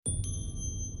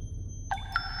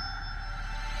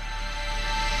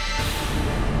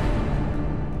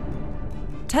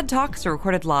TED Talks are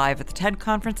recorded live at the TED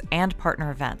Conference and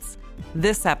partner events.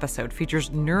 This episode features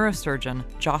neurosurgeon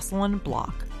Jocelyne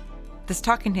Bloch. This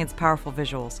talk contains powerful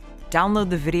visuals. Download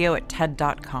the video at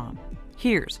TED.com.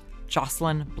 Here's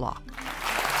Jocelyne Bloch.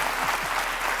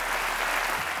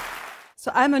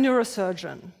 So I'm a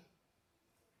neurosurgeon.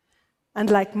 And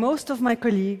like most of my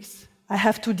colleagues, I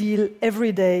have to deal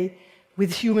every day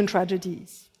with human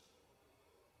tragedies.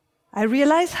 I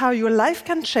realize how your life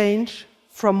can change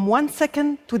from 1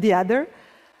 second to the other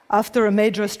after a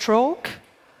major stroke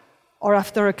or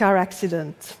after a car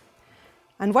accident.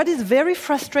 And what is very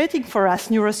frustrating for us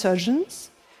neurosurgeons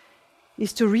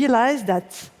is to realize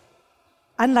that,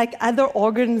 unlike other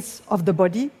organs of the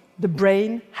body, the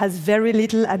brain has very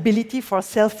little ability for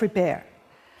self-repair.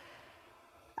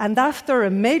 And after a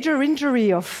major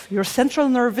injury of your central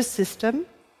nervous system,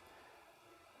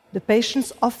 the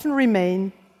patients often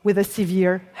remain with a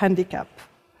severe handicap.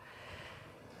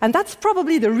 And that's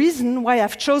probably the reason why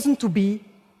I've chosen to be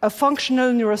a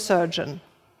functional neurosurgeon.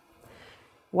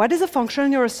 What is a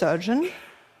functional neurosurgeon?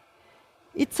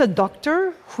 It's a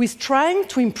doctor who is trying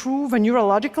to improve a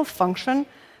neurological function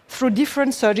through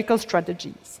different surgical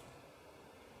strategies.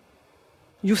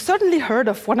 You've certainly heard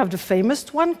of one of the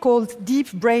famous ones called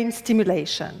deep brain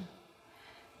stimulation,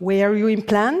 where you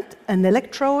implant an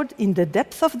electrode in the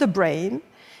depth of the brain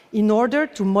in order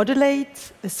to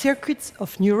modulate a circuit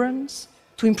of neurons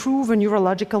to improve a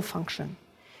neurological function.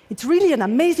 It's really an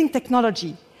amazing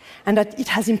technology, and that it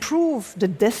has improved the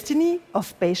destiny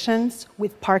of patients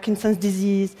with Parkinson's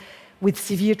disease, with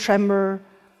severe tremor,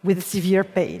 with severe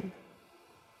pain.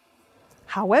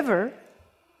 However,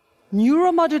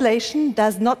 neuromodulation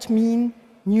does not mean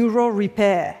neuro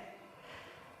repair.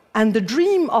 And the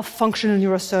dream of functional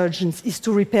neurosurgeons is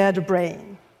to repair the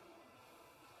brain.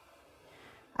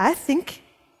 I think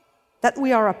that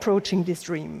we are approaching this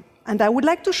dream. And I would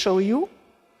like to show you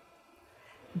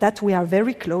that we are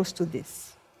very close to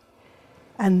this.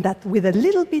 And that with a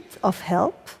little bit of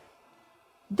help,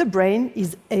 the brain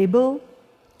is able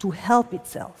to help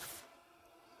itself.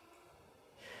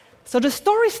 So the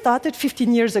story started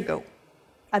 15 years ago.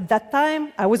 At that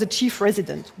time, I was a chief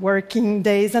resident, working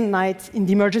days and nights in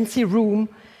the emergency room.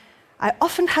 I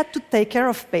often had to take care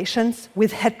of patients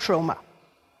with head trauma.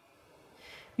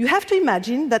 You have to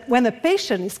imagine that when a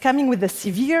patient is coming with a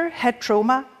severe head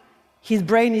trauma, his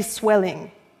brain is swelling,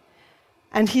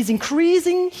 and he's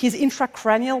increasing his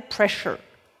intracranial pressure.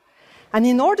 And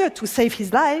in order to save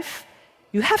his life,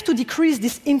 you have to decrease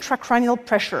this intracranial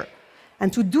pressure.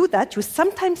 And to do that, you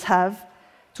sometimes have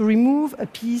to remove a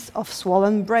piece of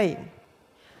swollen brain.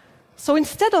 So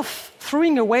instead of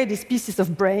throwing away these pieces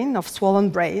of brain, of swollen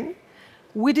brain,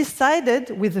 we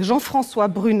decided with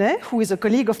Jean-François Brunet, who is a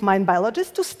colleague of mine,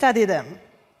 biologist, to study them.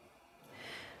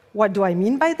 What do I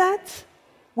mean by that?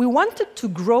 We wanted to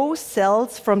grow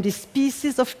cells from these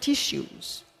pieces of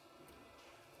tissues.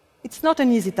 It's not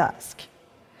an easy task.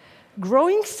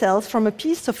 Growing cells from a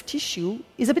piece of tissue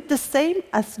is a bit the same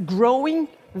as growing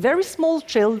very small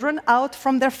children out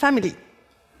from their family.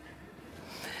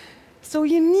 So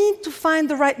you need to find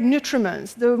the right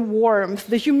nutriments, the warmth,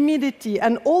 the humidity,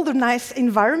 and all the nice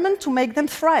environment to make them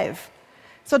thrive.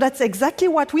 So that's exactly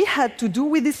what we had to do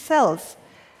with these cells.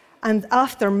 And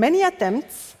after many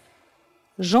attempts,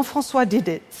 Jean-François did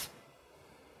it.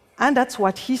 And that's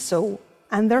what he saw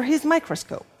under his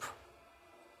microscope.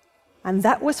 And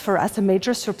that was for us a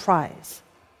major surprise.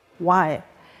 Why?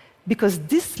 Because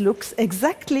this looks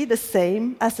exactly the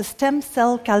same as a stem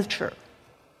cell culture,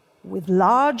 with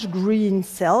large green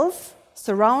cells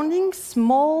surrounding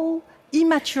small,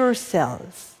 immature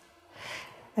cells.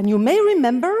 And you may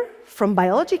remember from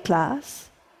biology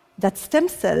class that stem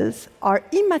cells are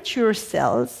immature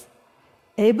cells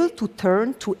able to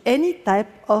turn to any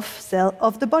type of cell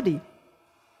of the body.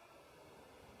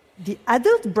 The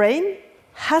adult brain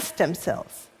has stem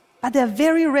cells, but they're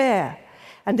very rare,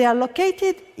 and they are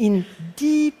located in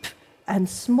deep and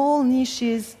small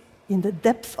niches in the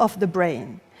depth of the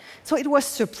brain. So it was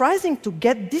surprising to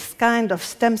get this kind of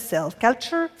stem cell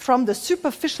culture from the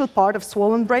superficial part of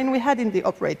swollen brain we had in the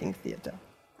operating theater.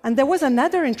 And there was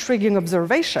another intriguing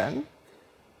observation.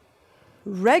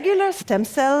 Regular stem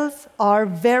cells are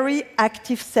very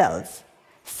active cells,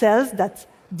 cells that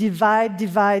divide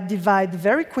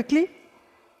very quickly,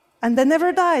 and they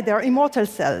never die, they are immortal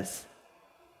cells.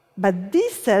 But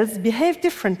these cells behave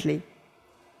differently.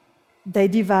 They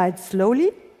divide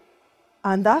slowly,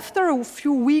 and after a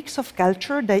few weeks of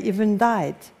culture, they even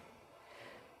died.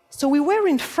 So we were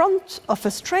in front of a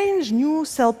strange new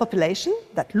cell population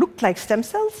that looked like stem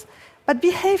cells, but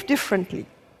behaved differently.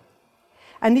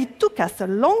 And it took us a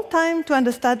long time to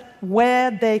understand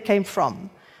where they came from.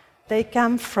 they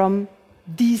come from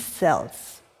these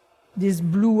cells. These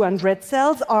blue and red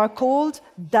cells are called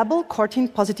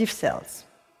Doublecortin-positive cells.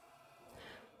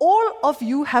 All of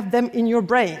you have them in your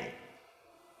brain.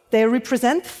 They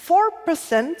represent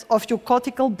 4% of your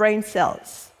cortical brain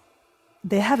cells.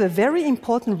 They have a very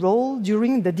important role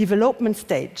during the development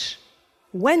stage.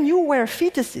 When you were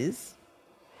fetuses,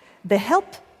 they help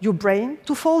your brain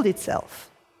to fold itself.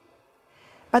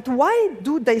 But why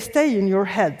do they stay in your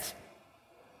head?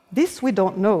 This we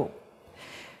don't know.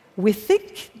 We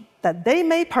think that they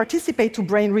may participate to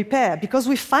brain repair because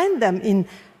we find them in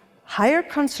higher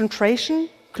concentration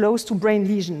close to brain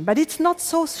lesion, but it's not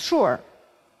so sure.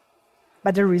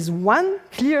 But there is one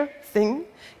clear thing,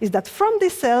 is that from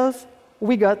these cells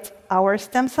we got our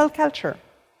stem cell culture.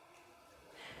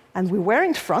 And we were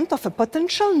in front of a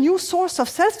potential new source of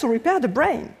cells to repair the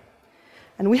brain.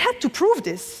 And we had to prove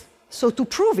this. So to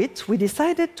prove it, we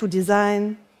decided to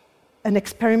design an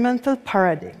experimental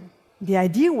paradigm. The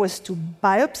idea was to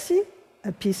biopsy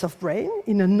a piece of brain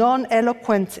in a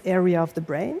non-eloquent area of the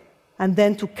brain, and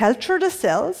then to culture the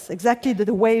cells, exactly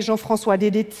the way Jean-François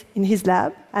did it in his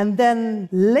lab, and then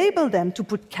label them, to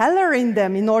put color in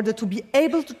them in order to be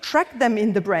able to track them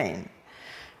in the brain.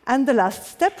 And the last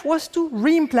step was to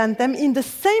reimplant them in the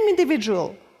same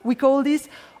individual. We call these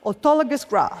autologous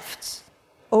grafts,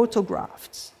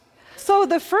 autografts. So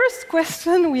the first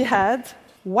question we had,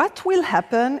 what will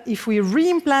happen if we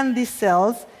reimplant these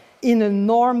cells in a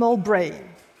normal brain?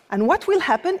 And what will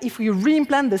happen if we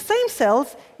reimplant the same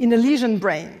cells in a lesioned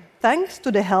brain? Thanks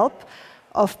to the help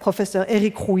of Professor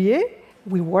Éric Rouillet,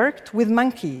 we worked with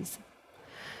monkeys.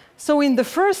 So in the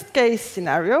first case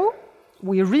scenario,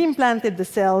 we reimplanted the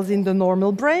cells in the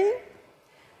normal brain,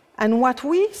 and what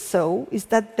we saw is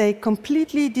that they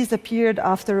completely disappeared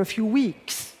after a few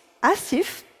weeks, as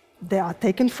if they are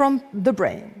taken from the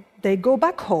brain. They go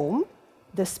back home,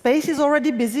 the space is already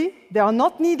busy, they are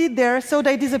not needed there, so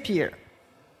they disappear.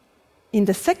 In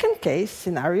the second case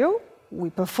scenario, we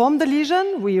performed the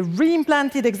lesion, we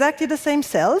reimplanted exactly the same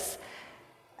cells,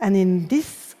 and in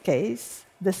this case,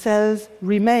 the cells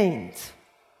remained,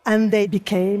 and they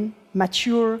became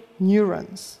mature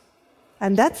neurons.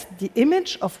 And that's the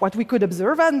image of what we could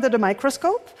observe under the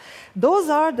microscope. Those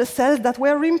are the cells that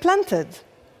were reimplanted.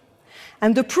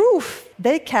 And the proof,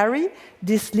 they carry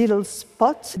this little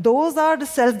spot. Those are the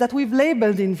cells that we've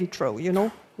labeled in vitro,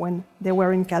 when they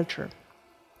were in culture.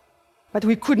 But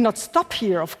we could not stop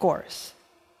here, of course.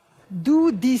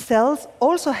 Do these cells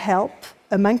also help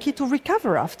a monkey to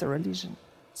recover after a lesion?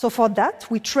 So for that,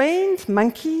 we trained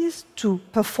monkeys to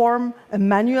perform a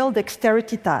manual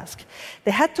dexterity task.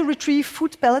 They had to retrieve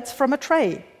food pellets from a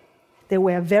tray. They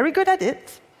were very good at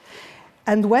it.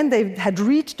 And when they had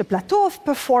reached the plateau of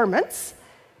performance,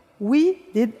 we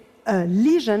did a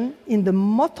lesion in the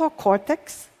motor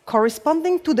cortex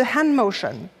corresponding to the hand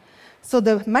motion. So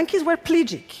the monkeys were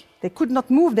plegic. They could not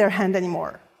move their hand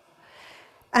anymore.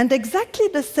 And exactly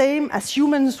the same as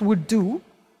humans would do,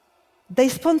 they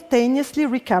spontaneously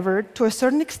recovered to a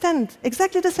certain extent,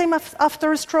 exactly the same as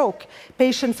after a stroke.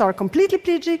 Patients are completely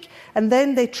plegic, and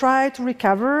then they try to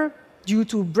recover due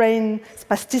to brain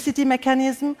spasticity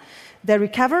mechanism. They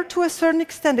recover to a certain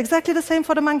extent, exactly the same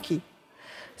for the monkey.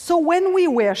 So when we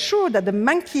were sure that the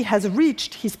monkey has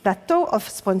reached his plateau of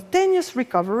spontaneous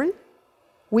recovery,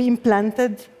 we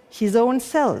implanted his own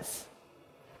cells.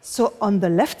 So on the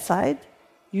left side,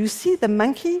 you see the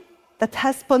monkey that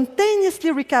has spontaneously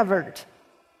recovered.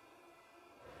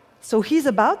 So he's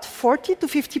about 40 to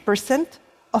 50%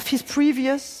 of his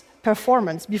previous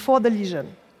performance before the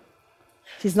lesion.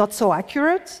 He's not so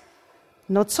accurate,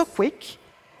 not so quick.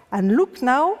 And look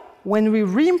now, when we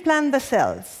reimplant the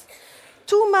cells,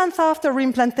 2 months after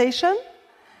reimplantation,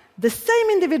 the same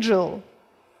individual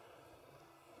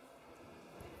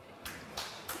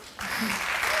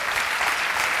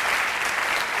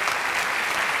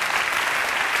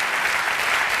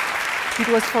It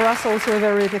was for us also a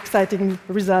very exciting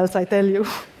result, I tell you.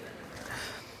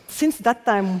 Since that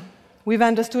time, we've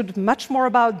understood much more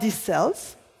about these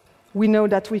cells. We know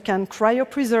that we can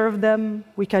cryopreserve them,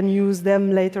 we can use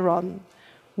them later on.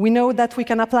 We know that we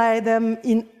can apply them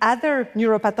in other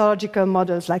neuropathological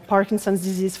models, like Parkinson's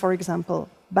disease, for example.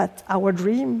 But our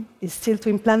dream is still to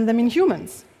implant them in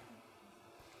humans.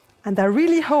 And I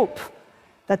really hope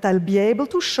that I'll be able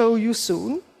to show you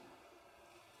soon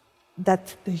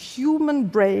that the human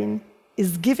brain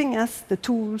is giving us the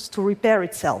tools to repair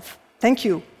itself. Thank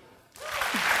you.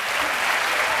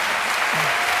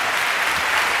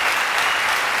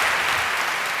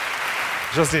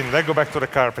 Jocelyne, let's go back to the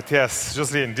carpet. Yes,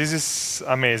 Jocelyne, this is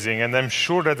amazing. And I'm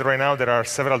sure that right now there are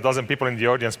several dozen people in the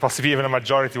audience, possibly even a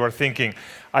majority, who are thinking,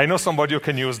 I know somebody who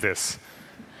can use this.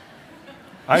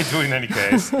 I do in any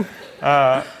case.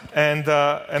 And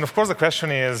of course the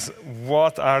question is,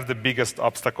 what are the biggest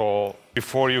obstacles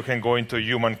before you can go into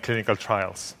human clinical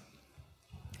trials?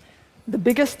 The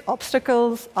biggest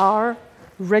obstacles are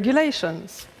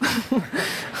regulations.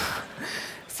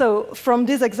 So from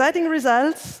these exciting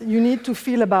results, you need to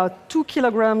fill about 2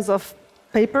 kilograms of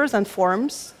papers and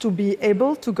forms to be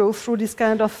able to go through this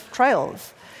kind of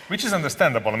trials. Which is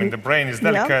understandable. I mean, the brain is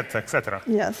delicate, etc.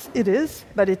 Yes, it is,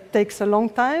 but it takes a long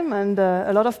time and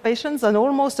a lot of patience and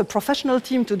almost a professional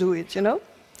team to do it, you know?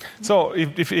 So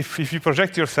if you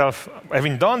project yourself,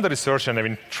 having done the research and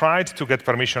having tried to get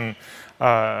permission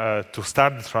to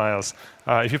start the trials,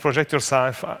 if you project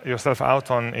yourself out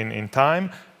in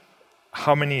time,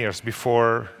 how many years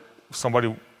before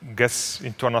somebody gets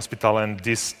into an hospital and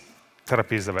this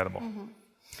therapy is available? Mm-hmm.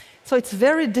 So it's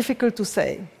very difficult to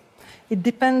say. It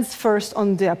depends first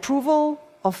on the approval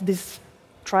of this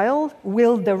trial.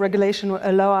 Will the regulation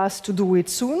allow us to do it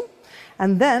soon?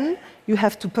 And then you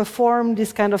have to perform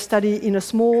this kind of study in a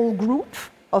small group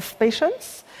of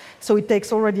patients. So it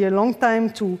takes already a long time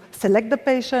to select the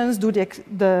patients, do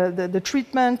the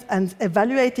treatment, and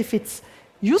evaluate if it's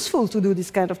useful to do this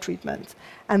kind of treatment.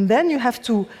 And then you have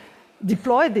to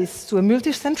deploy this to a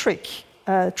multicentric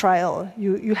trial.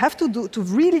 You have to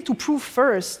really prove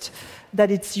first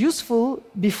that it's useful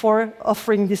before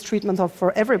offering this treatment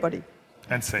for everybody.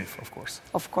 And safe, of course.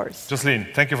 Of course. Jocelyne,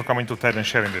 thank you for coming to TED and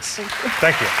sharing this. Thank you.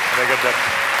 Thank you. And I get that.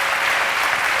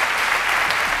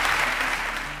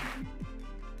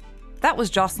 That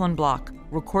was Jocelyne Bloch,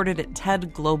 recorded at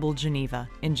TED Global Geneva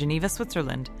in Geneva,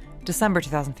 Switzerland, December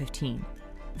 2015.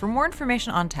 For more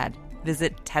information on TED,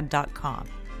 visit TED.com.